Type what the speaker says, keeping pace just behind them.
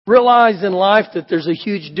Realize in life that there's a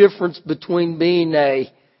huge difference between being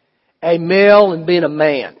a male and being a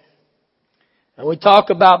man. And we talk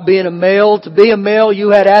about being a male. To be a male, you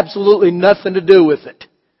had absolutely nothing to do with it.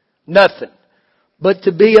 Nothing. But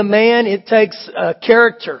to be a man, it takes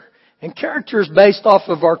character. And character is based off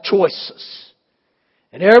of our choices.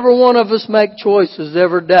 And every one of us make choices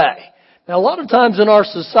every day. Now, a lot of times in our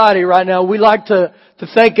society right now, we like to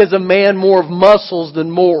think as a man more of muscles than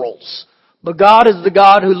morals. But God is the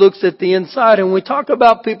God who looks at the inside. And when we talk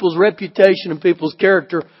about people's reputation and people's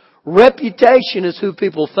character, reputation is who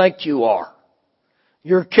people think you are.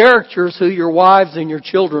 Your character is who your wives and your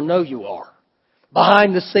children know you are.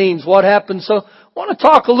 Behind the scenes, what happens. So I want to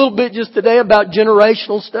talk a little bit just today about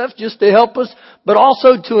generational stuff just to help us, but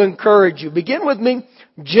also to encourage you. Begin with me,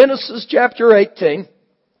 Genesis chapter 18,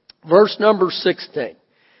 verse number 16.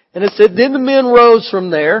 And it said, Then the men rose from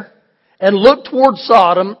there and looked toward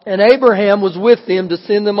Sodom, and Abraham was with them to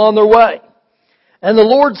send them on their way. And the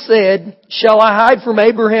Lord said, Shall I hide from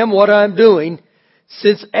Abraham what I am doing?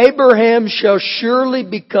 Since Abraham shall surely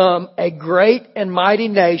become a great and mighty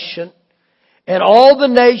nation, and all the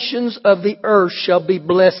nations of the earth shall be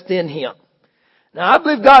blessed in him. Now I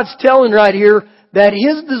believe God's telling right here that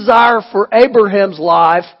His desire for Abraham's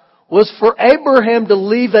life was for Abraham to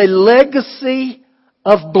leave a legacy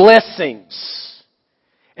of blessings.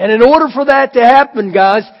 And in order for that to happen,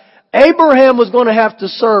 guys, Abraham was going to have to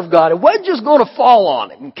serve God. It wasn't just going to fall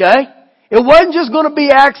on him, okay? It wasn't just going to be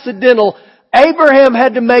accidental. Abraham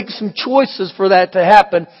had to make some choices for that to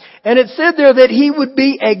happen. And it said there that he would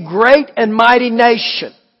be a great and mighty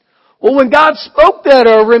nation. Well, when God spoke that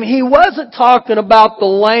over him, He wasn't talking about the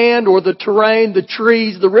land or the terrain, the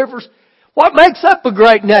trees, the rivers. What makes up a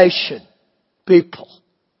great nation? People.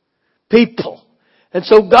 People. And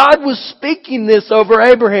so God was speaking this over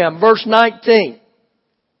Abraham. Verse 19.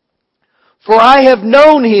 For I have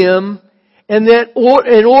known him, and that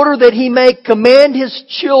in order that he may command his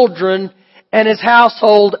children and his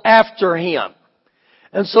household after him.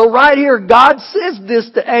 And so right here, God says this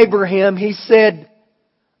to Abraham. He said,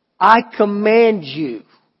 I command you.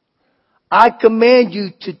 I command you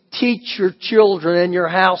to teach your children and your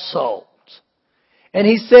households. And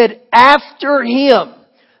He said, after him.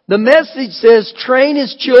 The message says, train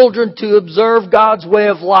his children to observe God's way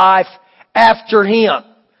of life after him.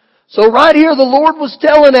 So right here the Lord was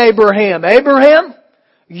telling Abraham, Abraham,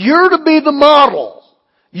 you're to be the model.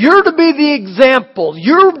 You're to be the example.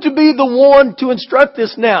 You're to be the one to instruct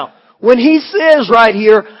this now. When He says right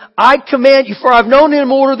here, I command you, for I've known him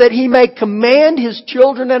in order that he may command his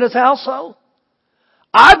children and his household.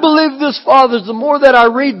 I believe this, fathers, the more that I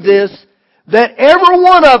read this, that every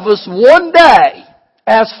one of us one day,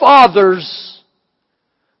 as fathers,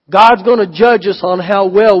 God's going to judge us on how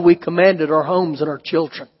well we commanded our homes and our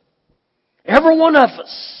children. Every one of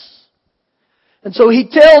us. And so He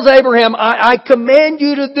tells Abraham, I command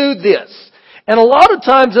you to do this. And a lot of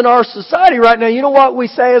times in our society right now, you know what we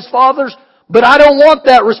say as fathers? But I don't want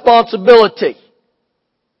that responsibility.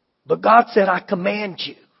 But God said, I command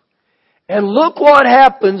you. And look what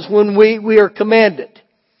happens when we are commanded.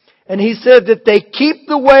 And He said that they keep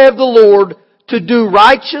the way of the Lord to do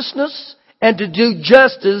righteousness and to do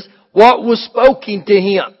justice, what was spoken to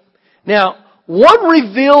him. Now, one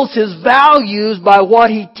reveals his values by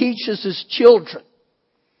what he teaches his children.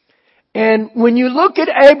 And when you look at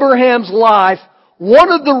Abraham's life, one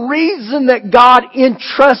of the reasons that God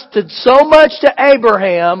entrusted so much to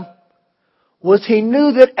Abraham was He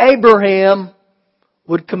knew that Abraham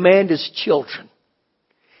would command his children.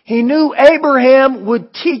 He knew Abraham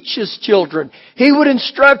would teach his children. He would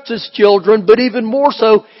instruct his children, but even more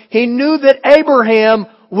so, he knew that Abraham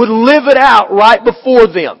would live it out right before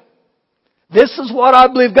them. This is what I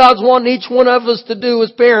believe God's wanting each one of us to do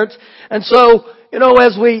as parents. And so,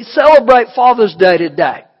 as we celebrate Father's Day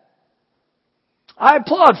today, I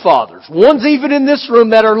applaud fathers. Ones even in this room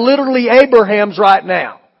that are literally Abrahams right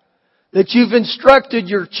now. That you've instructed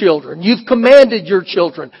your children. You've commanded your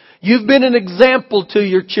children. You've been an example to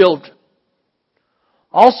your children.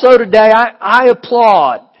 Also today, I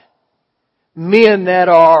applaud men that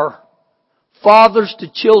are fathers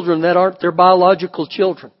to children that aren't their biological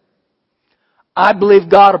children. I believe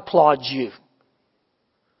God applauds you.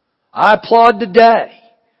 I applaud today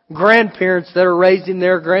grandparents that are raising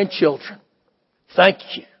their grandchildren. Thank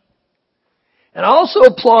you. And I also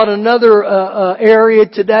applaud another area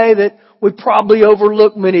today that we probably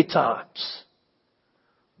overlook many times.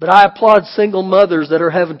 But I applaud single mothers that are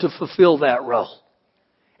having to fulfill that role.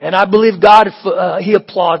 And I believe God, He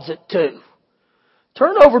applauds it too.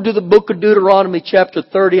 Turn over to the book of Deuteronomy chapter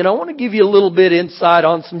 30, and I want to give you a little bit insight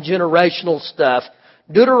on some generational stuff.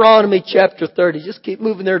 Deuteronomy chapter 30. Just keep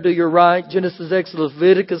moving there to your right. Genesis, Exodus,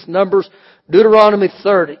 Leviticus, Numbers, Deuteronomy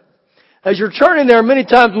 30. As you're turning there, many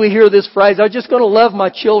times we hear this phrase, I'm just going to love my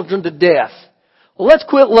children to death. Well, let's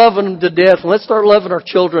quit loving them to death and let's start loving our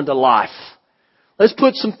children to life. Let's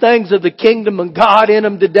put some things of the kingdom and God in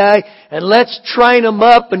them today, and let's train them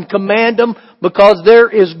up and command them, because there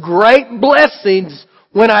is great blessings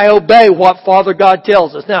when I obey what Father God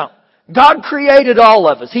tells us. Now, God created all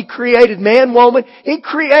of us. He created man, woman. He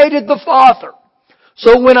created the Father.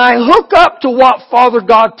 So when I hook up to what Father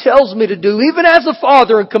God tells me to do, even as a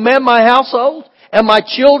father, and command my household and my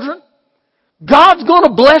children, God's going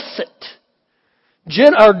to bless it.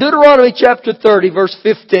 Deuteronomy chapter 30, verse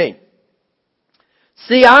 15.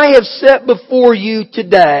 See, I have set before you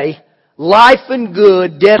today life and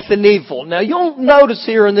good, death and evil. Now you'll notice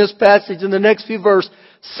here in this passage, in the next few verses,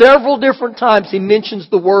 several different times he mentions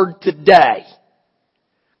the word today.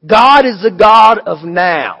 God is a God of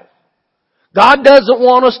now. God doesn't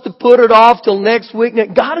want us to put it off till next week.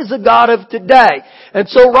 God is a God of today. And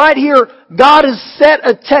so right here, God has set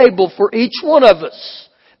a table for each one of us.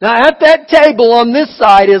 Now at that table on this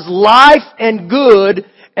side is life and good,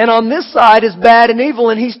 and on this side is bad and evil,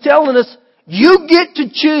 and He's telling us, you get to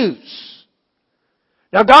choose.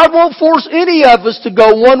 Now God won't force any of us to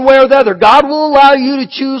go one way or the other. God will allow you to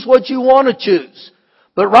choose what you want to choose.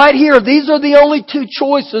 But right here, these are the only two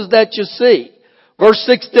choices that you see. Verse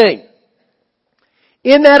 16.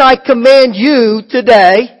 In that I command you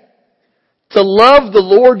today to love the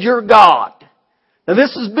Lord your God. Now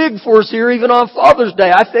this is big for us here, even on Father's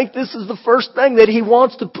Day. I think this is the first thing that He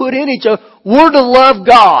wants to put in each other. We're to love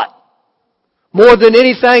God more than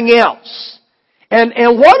anything else.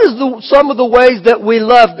 And what is some of the ways that we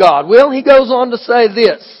love God? Well, He goes on to say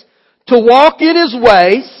this. To walk in His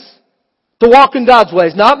ways, to walk in God's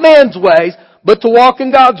ways, not man's ways, but to walk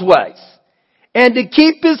in God's ways. And to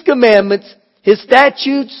keep His commandments, His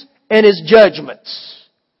statutes, and His judgments.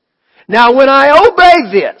 Now when I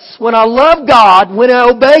obey this, when I love God, when I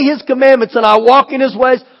obey His commandments and I walk in His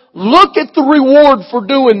ways, look at the reward for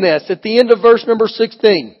doing this at the end of verse number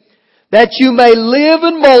 16. That you may live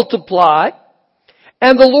and multiply,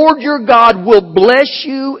 and the Lord your God will bless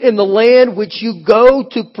you in the land which you go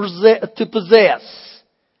to possess.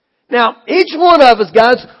 Now, each one of us,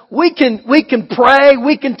 guys, we can pray,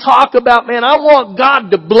 we can talk about, man, I want God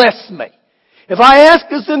to bless me. If I ask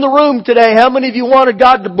us in the room today, how many of you wanted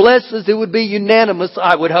God to bless us, it would be unanimous,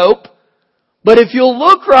 I would hope. But if you'll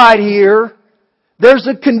look right here, there's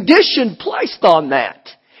a condition placed on that.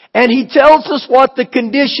 And He tells us what the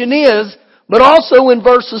condition is, but also in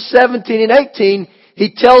verses 17 and 18,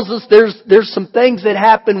 He tells us there's some things that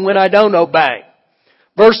happen when I don't obey.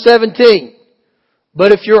 Verse 17.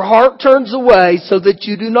 But if your heart turns away so that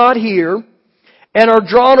you do not hear, and are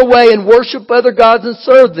drawn away and worship other gods and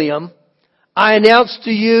serve them, I announce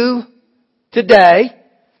to you today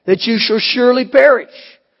that you shall surely perish.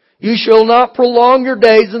 You shall not prolong your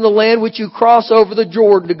days in the land which you cross over the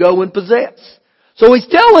Jordan to go and possess. So He's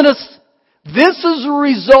telling us, this is a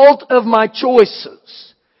result of my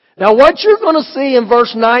choices. Now what you're going to see in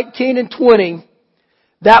verse 19 and 20,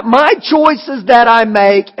 that my choices that I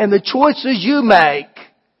make and the choices you make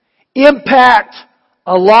impact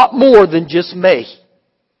a lot more than just me.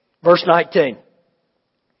 Verse 19.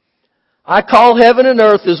 I call heaven and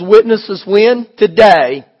earth as witnesses when?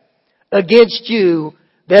 Today, against you,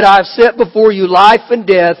 that I've set before you life and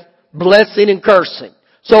death, blessing and cursing.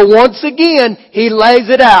 So once again, He lays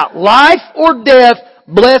it out. Life or death,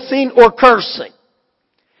 blessing or cursing.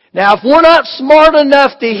 Now if we're not smart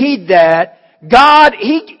enough to heed that, God,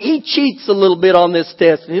 He cheats a little bit on this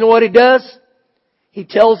test. And you know what He does? He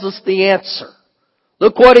tells us the answer.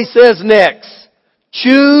 Look what He says next.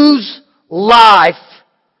 Choose life,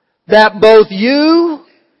 that both you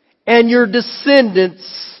and your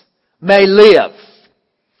descendants may live.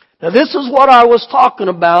 Now this is what I was talking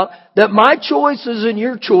about, that my choices and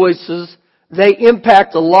your choices, they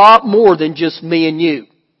impact a lot more than just me and you.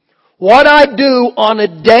 What I do on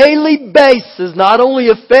a daily basis not only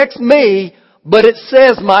affects me, but it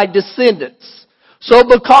says my descendants. So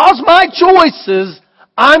because my choices,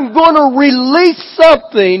 I'm going to release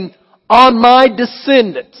something on my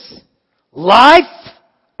descendants. Life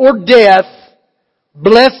or death,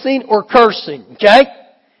 blessing or cursing. Okay?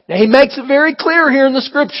 Now He makes it very clear here in the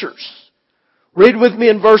Scriptures. Read with me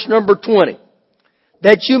in verse number 20.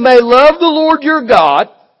 That you may love the Lord your God,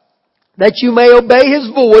 that you may obey His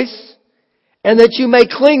voice, and that you may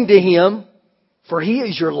cling to Him, for He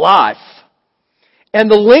is your life. And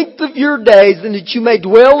the length of your days, and that you may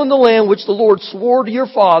dwell in the land which the Lord swore to your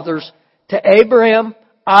fathers, to Abraham,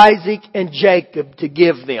 Isaac, and Jacob, to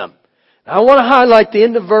give them. I want to highlight the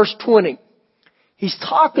end of verse 20. He's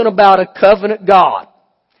talking about a covenant God.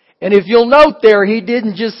 And if you'll note there, he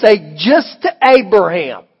didn't just say just to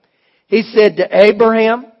Abraham. He said to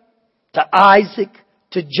Abraham, to Isaac,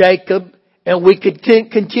 to Jacob, and we could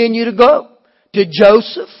continue to go. To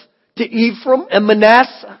Joseph, to Ephraim, and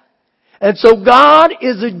Manasseh. And so God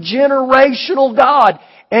is a generational God.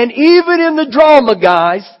 And even in the drama,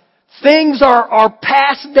 guys, things are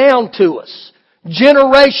passed down to us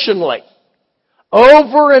generationally.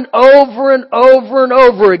 Over and over and over and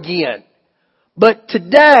over again. But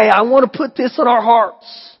today, I want to put this in our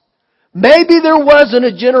hearts. Maybe there wasn't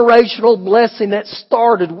a generational blessing that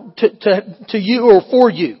started to you or for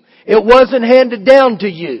you. It wasn't handed down to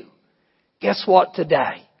you. Guess what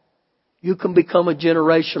today? You can become a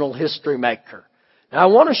generational history maker. Now I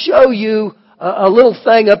want to show you a little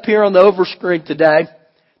thing up here on the overscreen today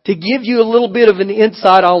to give you a little bit of an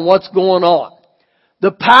insight on what's going on.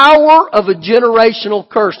 The power of a generational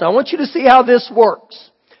curse. Now I want you to see how this works.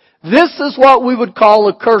 This is what we would call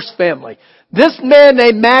a curse family. This man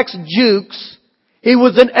named Max Jukes, he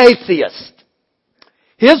was an atheist.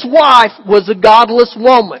 His wife was a godless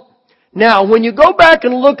woman. Now, when you go back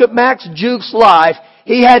and look at Max Jukes' life,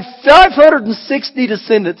 he had 560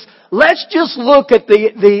 descendants. Let's just look at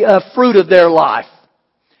the fruit of their life.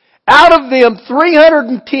 Out of them,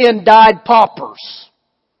 310 died paupers.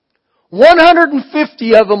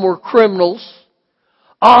 150 of them were criminals.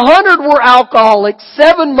 100 were alcoholics.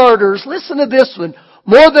 7 murders. Listen to this one.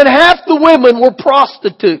 More than half the women were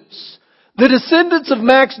prostitutes. The descendants of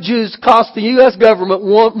Max Jukes cost the U.S. government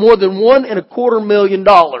more than $1.25 million.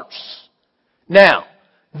 Now,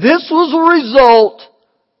 this was a result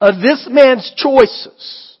of this man's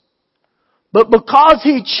choices. But because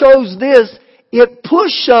he chose this, it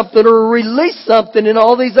pushed something or released something in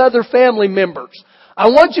all these other family members. I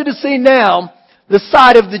want you to see now the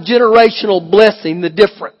side of the generational blessing, the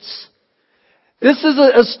difference. This is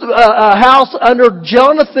a house under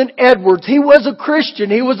Jonathan Edwards. He was a Christian.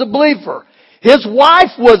 He was a believer. His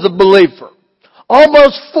wife was a believer.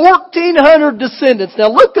 Almost 1,400 descendants. Now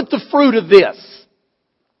look at the fruit of this.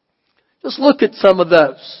 Just look at some of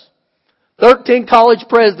those. 13 college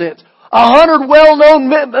presidents. 100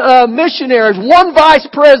 well-known missionaries. 1 vice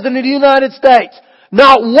president of the United States.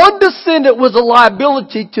 Not one descendant was a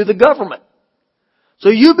liability to the government. So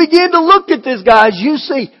you begin to look at this, guys. You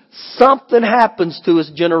see something happens to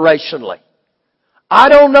us generationally. I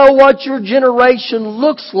don't know what your generation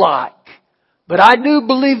looks like, but I do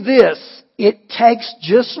believe this. It takes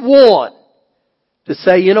just one to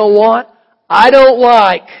say, you know what? I don't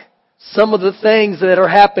like some of the things that are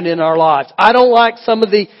happening in our lives. I don't like some of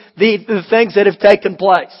the things that have taken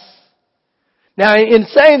place. Now, in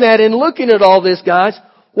saying that, in looking at all this, guys,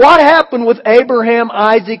 what happened with Abraham,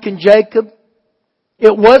 Isaac, and Jacob?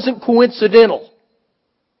 It wasn't coincidental.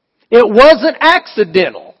 It wasn't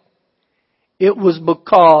accidental. It was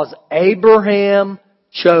because Abraham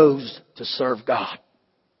chose to serve God.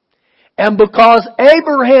 And because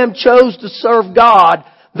Abraham chose to serve God,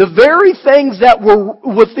 the very things that were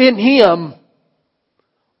within him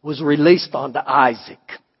was released onto Isaac.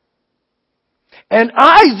 And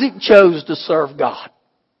Isaac chose to serve God.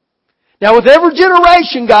 Now with every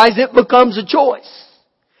generation, guys, it becomes a choice.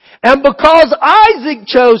 And because Isaac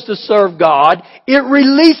chose to serve God, it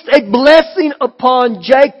released a blessing upon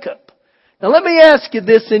Jacob. Now let me ask you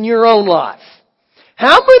this in your own life.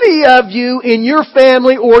 How many of you in your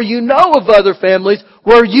family or you know of other families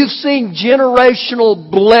where you've seen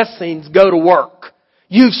generational blessings go to work?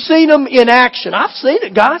 You've seen them in action. I've seen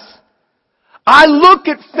it, guys. I look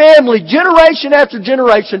at family, generation after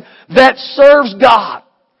generation, that serves God.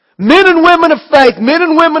 Men and women of faith, men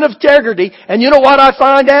and women of integrity. And you know what I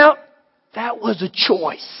find out? That was a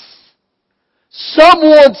choice.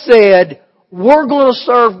 Someone said, we're going to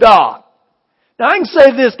serve God. Now I can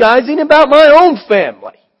say this, guys, even about my own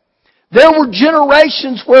family. There were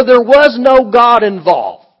generations where there was no God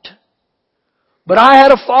involved. But I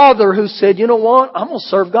had a father who said, you know what? I'm going to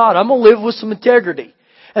serve God. I'm going to live with some integrity.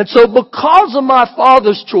 And so because of my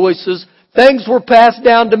father's choices, things were passed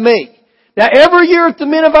down to me. Now every year at the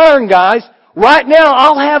Men of Iron, guys, right now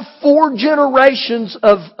I'll have 4 generations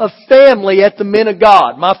of family at the Men of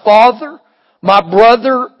God. My father, my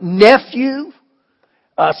brother, nephew,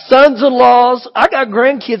 sons-in-laws. I got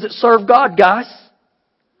grandkids that serve God, guys.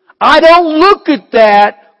 I don't look at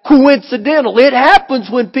that coincidental. It happens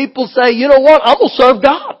when people say, you know what, I'm going to serve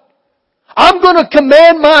God. I'm going to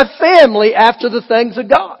command my family after the things of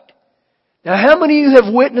God. Now, how many of you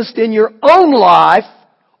have witnessed in your own life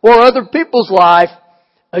or other people's life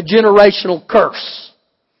a generational curse?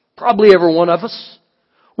 Probably every one of us.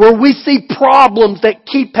 where we see problems that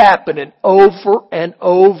keep happening over and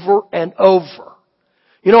over and over.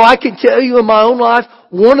 You know, I can tell you in my own life,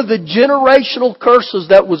 one of the generational curses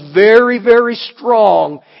that was very, very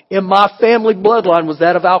strong in my family bloodline was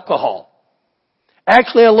that of alcohol.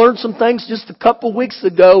 Actually, I learned some things just a couple weeks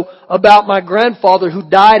ago about my grandfather who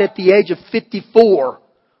died at the age of 54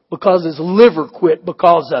 because his liver quit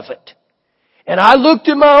because of it. And I looked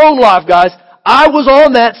in my own life, guys. I was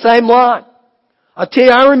on that same line. I tell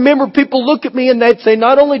you, I remember people look at me and they'd say,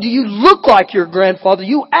 not only do you look like your grandfather,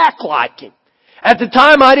 you act like him. At the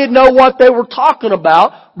time, I didn't know what they were talking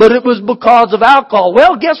about, but it was because of alcohol.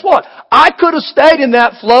 Well, guess what? I could have stayed in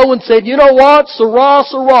that flow and said, you know what? Sirrah,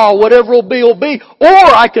 sirrah, whatever will be, will be. Or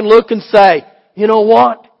I can look and say, you know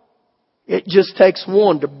what? It just takes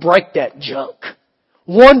one to break that junk.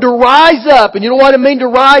 One to rise up. And you know what I mean to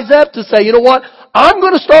rise up? To say, you know what? I'm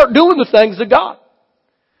going to start doing the things of God.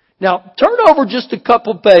 Now, turn over just a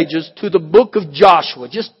couple pages to the book of Joshua.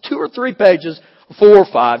 Just 2 or 3 pages, 4 or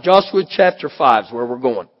 5. Joshua chapter 5 is where we're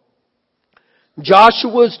going.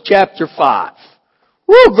 Joshua's chapter 5.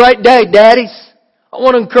 Woo, great day, daddies. I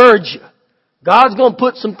want to encourage you. God's going to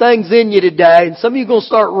put some things in you today, and some of you are going to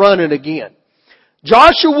start running again.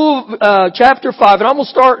 Joshua chapter 5, and I'm going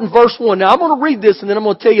to start in verse 1. Now, I'm going to read this, and then I'm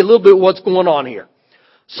going to tell you a little bit what's going on here.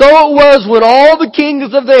 So it was when all the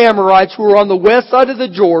kings of the Amorites who were on the west side of the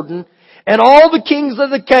Jordan, and all the kings of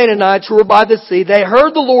the Canaanites who were by the sea, they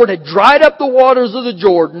heard the Lord had dried up the waters of the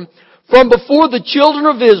Jordan from before the children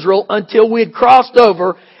of Israel until we had crossed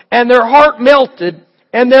over, and their heart melted,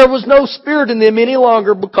 and there was no spirit in them any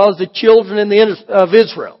longer because the children of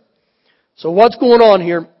Israel. So what's going on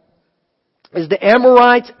here is the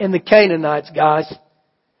Amorites and the Canaanites, guys,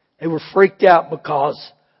 they were freaked out because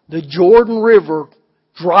the Jordan River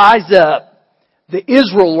dries up. The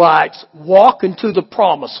Israelites walk into the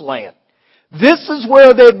promised land. This is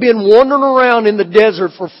where they've been wandering around in the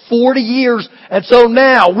desert for 40 years. And so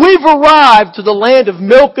now we've arrived to the land of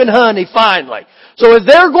milk and honey finally. So as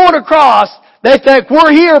they're going across, they think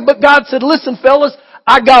we're here. But God said, listen fellas,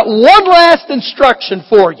 I got one last instruction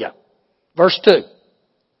for you. Verse 2.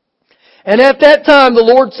 And at that time the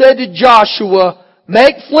Lord said to Joshua,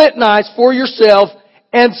 make flint knives for yourself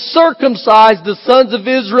and circumcise the sons of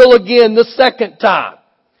Israel again the second time.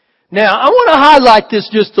 Now, I want to highlight this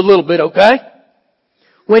just a little bit, okay?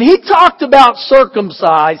 When he talked about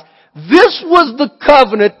circumcise, this was the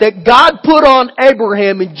covenant that God put on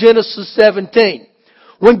Abraham in Genesis 17.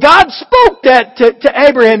 When God spoke that to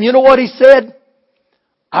Abraham, you know what he said?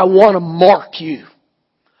 I want to mark you.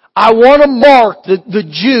 I want to mark the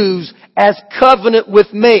Jews as covenant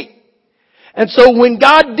with me. And so when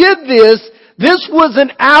God did this, this was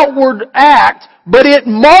an outward act, but it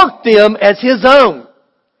marked them as His own.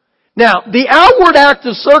 Now, the outward act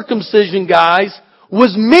of circumcision, guys,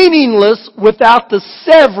 was meaningless without the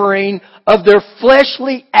severing of their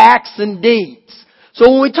fleshly acts and deeds.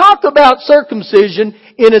 So when we talk about circumcision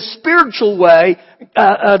in a spiritual way,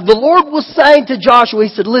 the Lord was saying to Joshua, He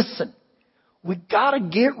said, listen, we gotta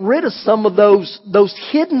get rid of some of those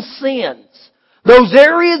hidden sins, those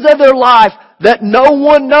areas of their life that no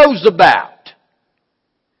one knows about.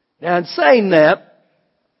 Now, in saying that,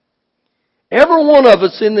 every one of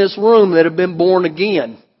us in this room that have been born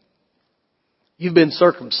again, you've been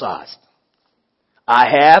circumcised. I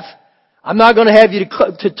have. I'm not going to have you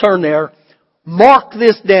to turn there. Mark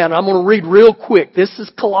this down. I'm going to read real quick. This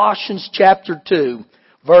is Colossians chapter 2,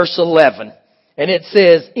 verse 11. And it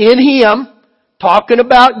says, in Him, talking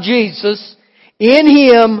about Jesus, in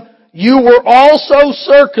Him you were also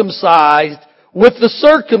circumcised with the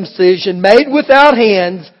circumcision made without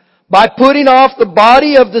hands, by putting off the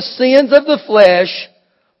body of the sins of the flesh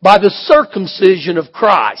by the circumcision of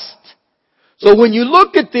Christ. So when you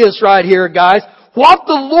look at this right here, guys, what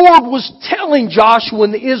the Lord was telling Joshua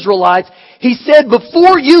and the Israelites, He said,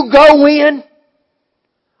 before you go in,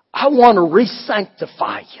 I want to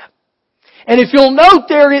re-sanctify you. And if you'll note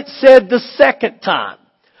there, it said the second time.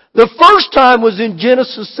 The first time was in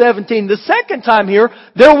Genesis 17. The second time here,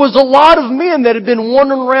 there was a lot of men that had been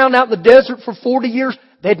wandering around out in the desert for 40 years.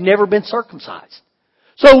 They'd never been circumcised.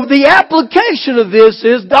 So the application of this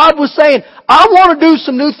is God was saying, I want to do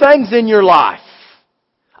some new things in your life.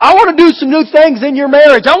 I want to do some new things in your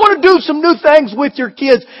marriage. I want to do some new things with your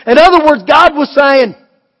kids. In other words, God was saying,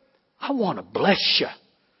 I want to bless you.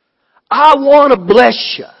 I want to bless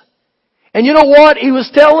you. And you know what He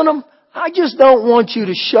was telling them? I just don't want you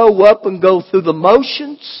to show up and go through the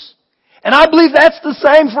motions. And I believe that's the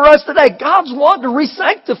same for us today. God's wanting to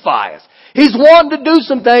re-sanctify us. He's wanting to do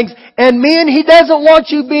some things. And men, He doesn't want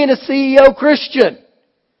you being a CEO Christian.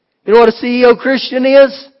 You know what a CEO Christian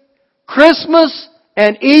is? Christmas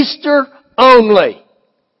and Easter only.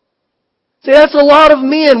 See, that's a lot of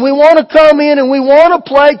men. We want to come in and we want to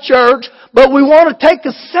play church, but we want to take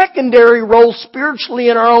a secondary role spiritually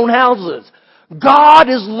in our own houses. God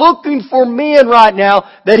is looking for men right now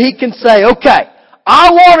that He can say, okay,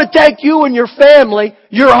 I want to take you and your family,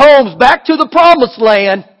 your homes back to the promised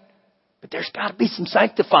land, but there's got to be some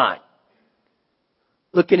sanctifying.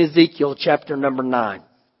 Look in Ezekiel chapter number 9.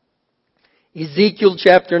 Ezekiel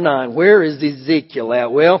chapter 9. Where is Ezekiel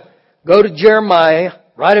at? Well, go to Jeremiah,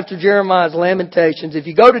 right after Jeremiah's Lamentations. If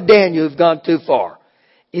you go to Daniel, you've gone too far.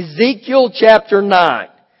 Ezekiel chapter 9.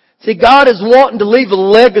 See, God is wanting to leave a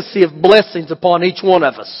legacy of blessings upon each one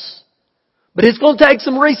of us. But it's going to take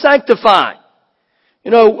some re-sanctifying.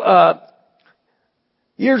 You know,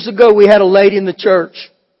 years ago we had a lady in the church,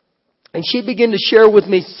 and she began to share with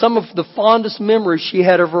me some of the fondest memories she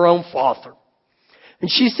had of her own father. And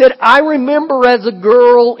she said, I remember as a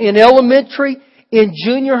girl in elementary, in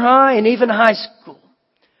junior high, and even high school,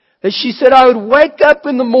 that she said I would wake up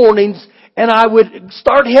in the mornings and I would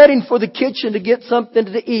start heading for the kitchen to get something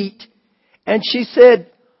to eat. And she said,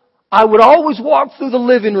 I would always walk through the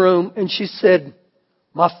living room, and she said,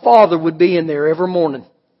 my father would be in there every morning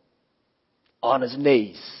on his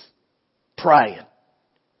knees, praying.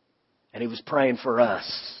 And he was praying for us.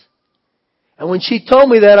 And when she told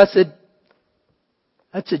me that, I said,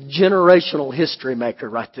 that's a generational history maker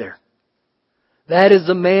right there. That is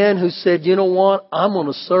a man who said, you know what, I'm going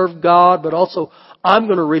to serve God, but also I'm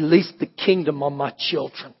going to release the kingdom on my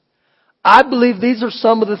children. I believe these are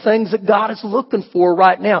some of the things that God is looking for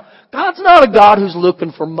right now. God's not a God who's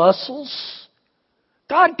looking for muscles.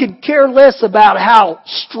 God could care less about how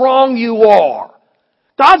strong you are.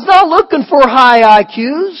 God's not looking for high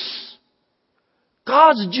IQs.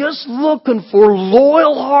 God's just looking for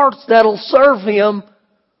loyal hearts that'll serve Him,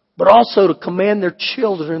 but also to command their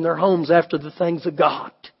children in their homes after the things of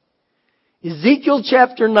God. Ezekiel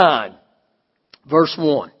chapter 9, verse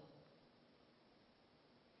 1.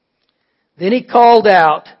 Then he called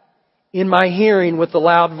out in my hearing with a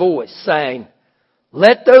loud voice, saying,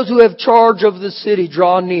 let those who have charge of the city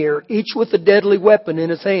draw near, each with a deadly weapon in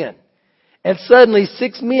his hand. And suddenly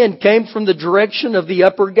 6 men came from the direction of the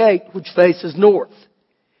upper gate, which faces north,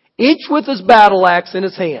 each with his battle axe in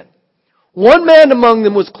his hand. One man among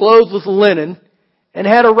them was clothed with linen and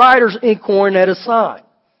had a writer's inkhorn at his side.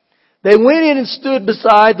 They went in and stood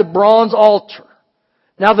beside the bronze altar.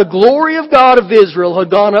 Now the glory of God of Israel had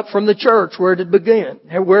gone up from the church where it had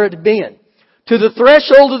been, to the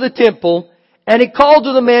threshold of the temple, and he called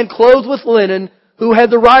to the man clothed with linen who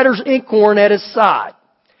had the writer's inkhorn at his side.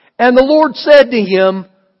 And the Lord said to him,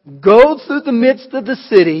 go through the midst of the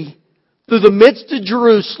city, through the midst of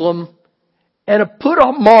Jerusalem, and put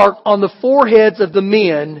a mark on the foreheads of the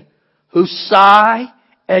men who sigh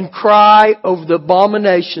and cry over the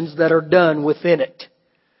abominations that are done within it.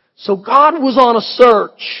 So God was on a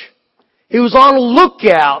search. He was on a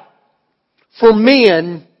lookout for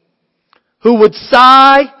men who would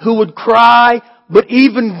sigh, who would cry, but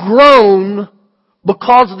even groan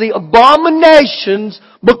because of the abominations,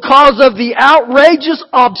 because of the outrageous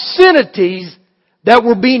obscenities that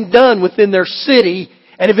were being done within their city.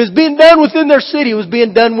 And if it's being done within their city, it was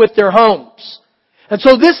being done with their homes. And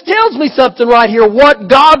so this tells me something right here, what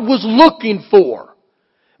God was looking for.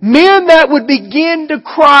 Men that would begin to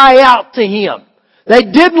cry out to Him. They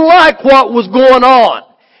didn't like what was going on.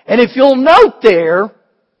 And if you'll note there,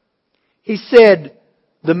 He said,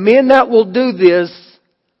 the men that will do this,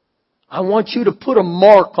 I want you to put a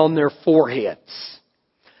mark on their foreheads.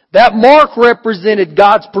 That mark represented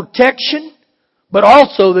God's protection, but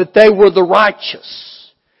also that they were the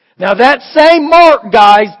righteous. Now that same mark,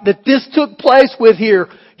 guys, that this took place with here,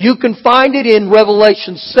 you can find it in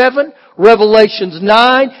Revelation 7, Revelations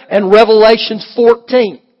 9, and Revelations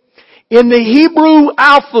 14. In the Hebrew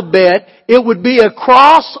alphabet, it would be a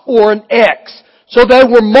cross or an X. So they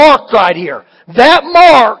were marked right here. That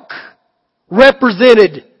mark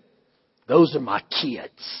represented, those are my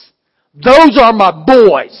kids. Those are my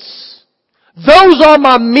boys. Those are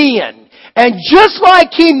my men. And just like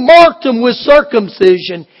He marked them with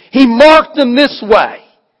circumcision, He marked them this way.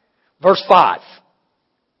 Verse 5.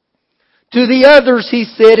 To the others He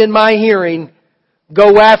said in my hearing,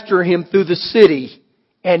 go after him through the city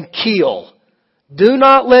and kill. Do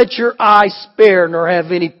not let your eye spare nor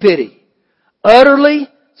have any pity. Utterly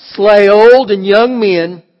slay old and young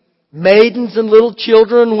men, maidens and little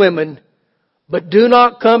children and women, but do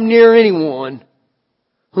not come near anyone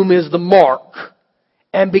whom is the mark.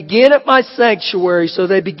 And begin at my sanctuary. So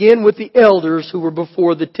they begin with the elders who were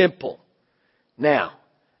before the temple. Now,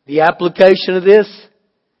 the application of this,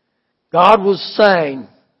 God was saying,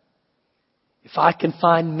 if I can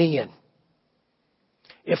find men,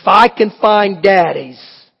 if I can find daddies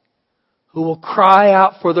who will cry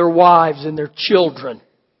out for their wives and their children,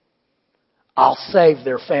 I'll save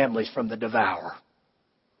their families from the devourer.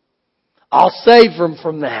 I'll save them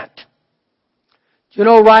from that. You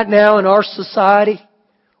know, right now in our society,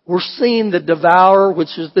 we're seeing the devourer,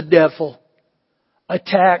 which is the devil,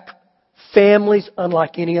 attack families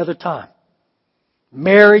unlike any other time.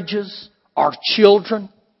 Marriages, our children.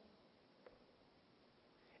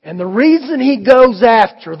 And the reason he goes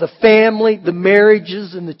after the family, the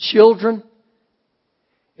marriages, and the children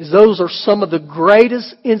is those are some of the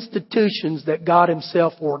greatest institutions that God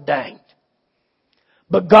Himself ordained.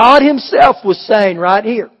 But God Himself was saying right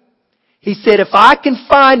here, He said, if I can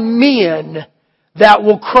find men that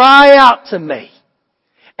will cry out to me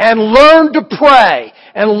and learn to pray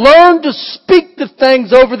and learn to speak the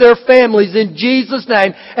things over their families in Jesus'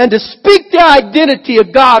 name and to speak the identity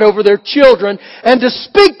of God over their children and to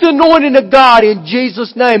speak the anointing of God in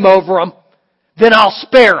Jesus' name over them, then I'll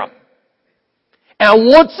spare them. And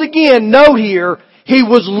once again, note here, He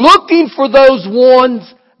was looking for those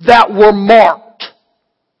ones that were marked.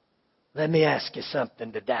 Let me ask you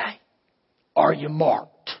something today. Are you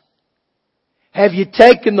marked? Have you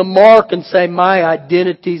taken the mark and say, my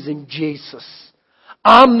identity's in Jesus?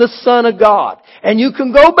 I'm the Son of God. And you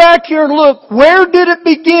can go back here and look, where did it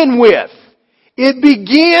begin with? It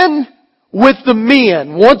began with the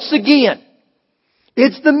men. Once again,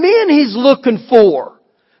 it's the men He's looking for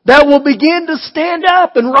that will begin to stand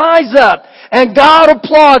up and rise up. And God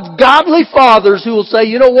applauds godly fathers who will say,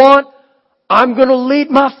 you know what? I'm going to lead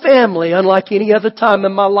my family unlike any other time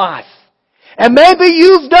in my life. And maybe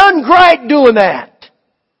you've done great doing that.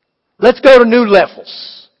 Let's go to new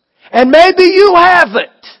levels. And maybe you haven't.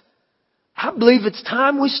 I believe it's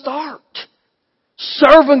time we start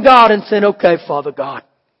serving God and saying, okay, Father God,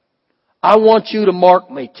 I want you to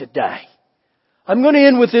mark me today. I'm going to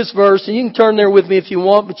end with this verse, and you can turn there with me if you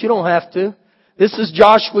want, but you don't have to. This is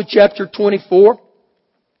Joshua chapter 24.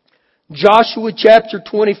 Joshua chapter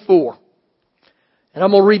 24. And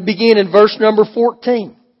I'm going to begin in verse number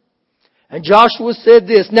 14. And Joshua said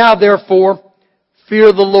this, now therefore,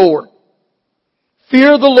 fear the Lord.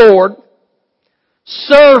 Fear the Lord.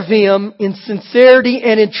 Serve Him in sincerity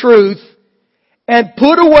and in truth. And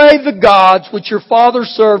put away the gods which your father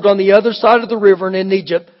served on the other side of the river and in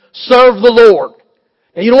Egypt. Serve the Lord.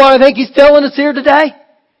 And you know what I think He's telling us here today?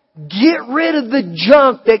 Get rid of the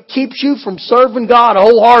junk that keeps you from serving God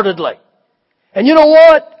wholeheartedly. And you know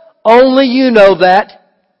what? Only you know that.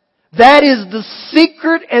 That is the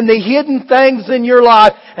secret and the hidden things in your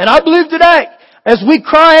life. And I believe today, as we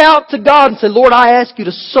cry out to God and say, Lord, I ask you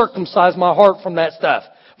to circumcise my heart from that stuff.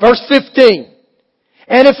 Verse 15.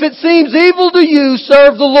 And if it seems evil to you,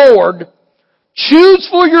 serve the Lord. Choose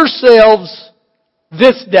for yourselves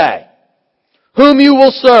this day whom you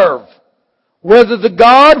will serve. Whether the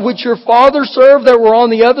God which your father served that were on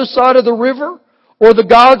the other side of the river, or the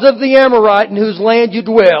gods of the Amorite in whose land you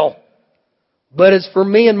dwell. But as for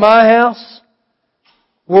me and my house,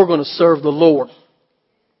 we're going to serve the Lord.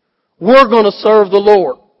 We're going to serve the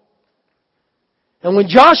Lord. And when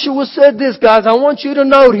Joshua said this, guys, I want you to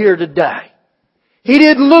note here today, he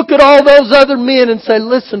didn't look at all those other men and say,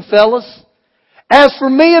 listen, fellas, as for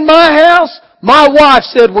me and my house, my wife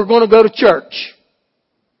said we're going to go to church.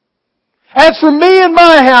 As for me and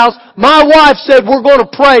my house, my wife said we're going to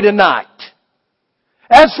pray tonight.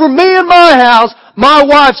 As for me and my house, my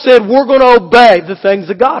wife said we're going to obey the things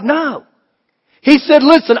of God. No. He said,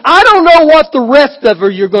 listen, I don't know what the rest of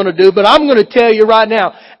you're going to do, but I'm going to tell you right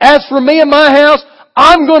now. As for me and my house,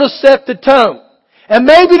 I'm going to set the tone. And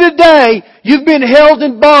maybe today you've been held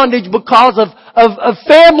in bondage because of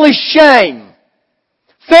family shame,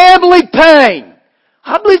 family pain.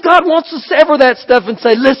 I believe God wants to sever that stuff and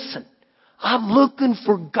say, listen, I'm looking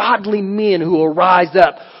for godly men who will rise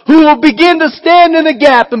up, who will begin to stand in the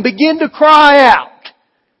gap and begin to cry out.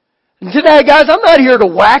 And today, guys, I'm not here to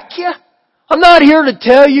whack you. I'm not here to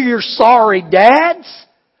tell you you're sorry, dads.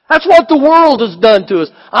 That's what the world has done to us.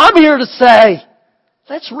 I'm here to say,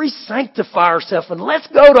 let's re-sanctify ourselves and let's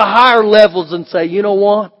go to higher levels and say, you know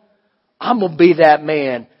what? I'm going to be that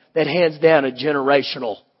man that hands down a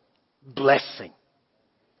generational blessing.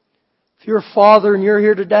 If you're a father and you're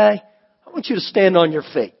here today, I want you to stand on your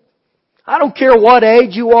feet. I don't care what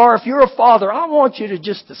age you are. If you're a father, I want you to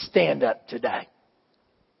just to stand up today.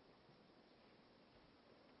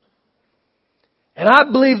 And I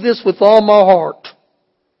believe this with all my heart.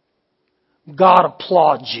 God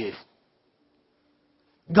applauds you.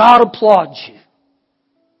 God applauds you.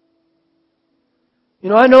 You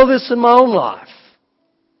know, I know this in my own life.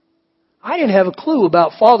 I didn't have a clue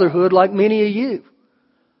about fatherhood like many of you.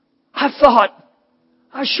 I thought,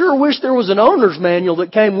 I sure wish there was an owner's manual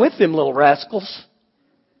that came with them little rascals.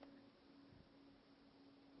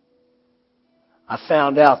 I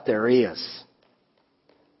found out there is.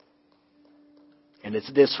 And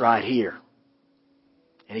it's this right here.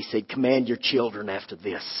 And He said, command your children after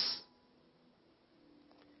this.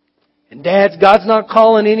 And dads, God's not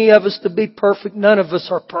calling any of us to be perfect. None of us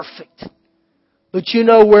are perfect. But you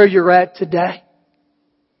know where you're at today.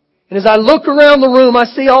 And as I look around the room, I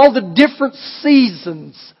see all the different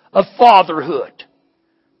seasons of fatherhood.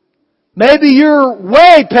 Maybe you're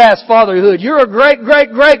way past fatherhood. You're a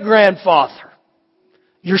great-great-great-grandfather.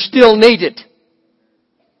 You're still needed.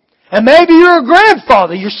 And maybe you're a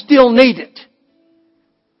grandfather. You're still needed.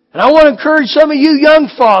 And I want to encourage some of you young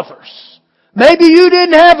fathers. Maybe you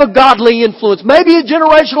didn't have a godly influence. Maybe a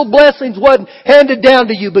generational blessings wasn't handed down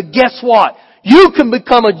to you. But guess what? You can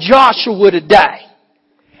become a Joshua today.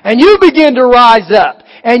 And you begin to rise up.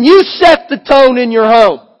 And you set the tone in your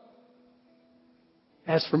home.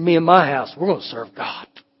 As for me and my house, we're going to serve God.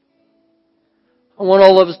 I want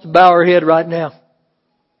all of us to bow our head right now.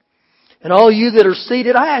 And all you that are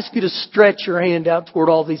seated, I ask you to stretch your hand out toward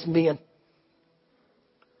all these men.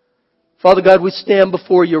 Father God, we stand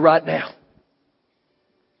before you right now.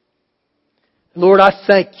 Lord, I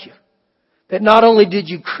thank you that not only did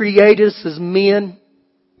you create us as men,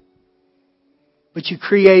 but you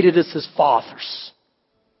created us as fathers,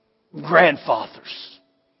 grandfathers.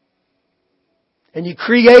 And you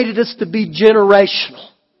created us to be generational.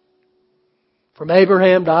 From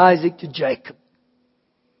Abraham to Isaac to Jacob.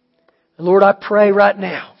 And Lord, I pray right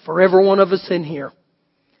now for every one of us in here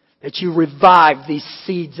that you revive these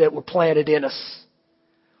seeds that were planted in us.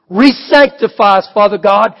 Re-sanctify us, Father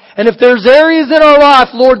God. And if there's areas in our life,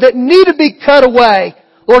 Lord, that need to be cut away,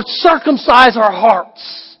 Lord, circumcise our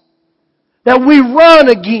hearts. That we run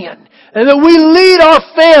again. And that we lead our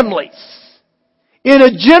families in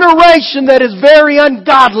a generation that is very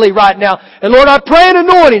ungodly right now. And Lord, I pray an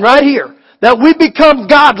anointing right here that we become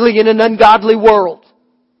godly in an ungodly world.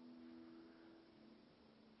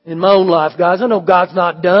 In my own life, guys, I know God's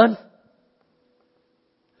not done.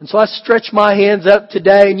 And so I stretch my hands up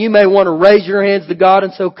today, and you may want to raise your hands to God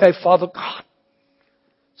and say, okay, Father God,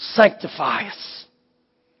 sanctify us.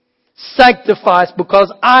 Sanctify us,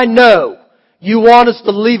 because I know you want us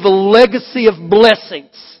to leave a legacy of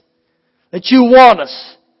blessings. That you want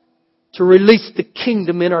us to release the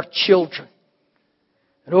kingdom in our children.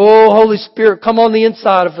 And oh, Holy Spirit, come on the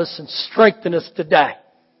inside of us and strengthen us today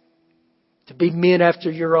to be men after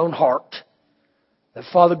your own heart. That,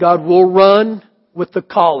 Father God, will run with the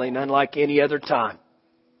calling unlike any other time.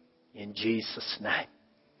 In Jesus' name.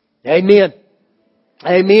 Amen.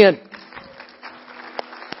 Amen.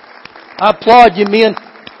 I applaud you, men.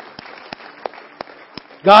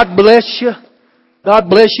 God bless you. God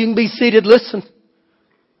bless you. You can be seated. Listen,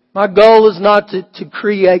 my goal is not to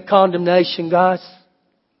create condemnation, guys.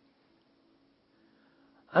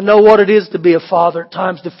 I know what it is to be a father at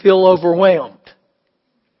times, to feel overwhelmed.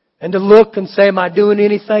 And to look and say, am I doing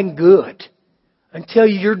anything good? And tell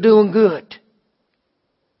you you're doing good.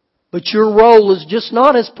 But your role is just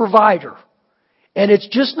not as provider. And it's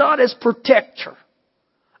just not as protector.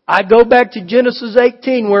 I go back to Genesis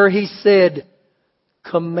 18 where He said,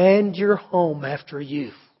 command your home after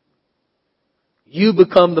you. You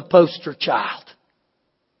become the poster child.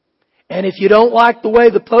 And if you don't like the way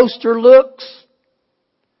the poster looks,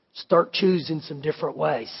 start choosing some different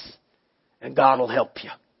ways. And God will help you.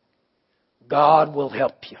 God will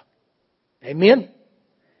help you. Amen?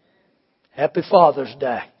 Happy Father's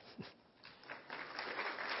Day.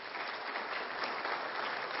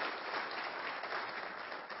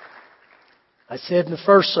 I said in the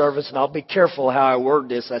first service, and I'll be careful how I word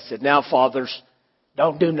this, I said, now fathers,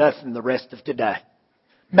 don't do nothing the rest of today.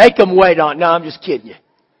 Make them wait on it. No, I'm just kidding you.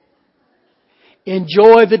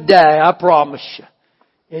 Enjoy the day, I promise you.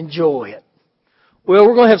 Enjoy it. Well,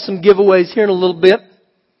 we're going to have some giveaways here in a little bit.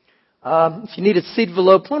 If you need a seed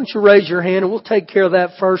envelope, why don't you raise your hand and we'll take care of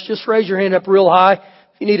that first. Just raise your hand up real high.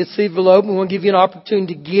 If you need a seed envelope, we want to give you an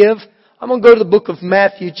opportunity to give. I'm going to go to the book of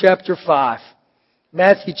Matthew chapter 5.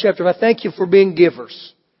 Matthew chapter 5. Thank you for being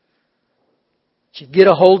givers. You get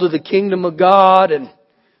a hold of the kingdom of God and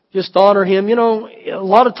just honor Him. You know, a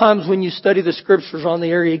lot of times when you study the scriptures on the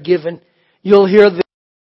area of giving, you'll hear that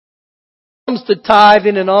when it comes to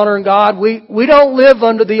tithing and honoring God, we don't live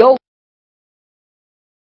under the old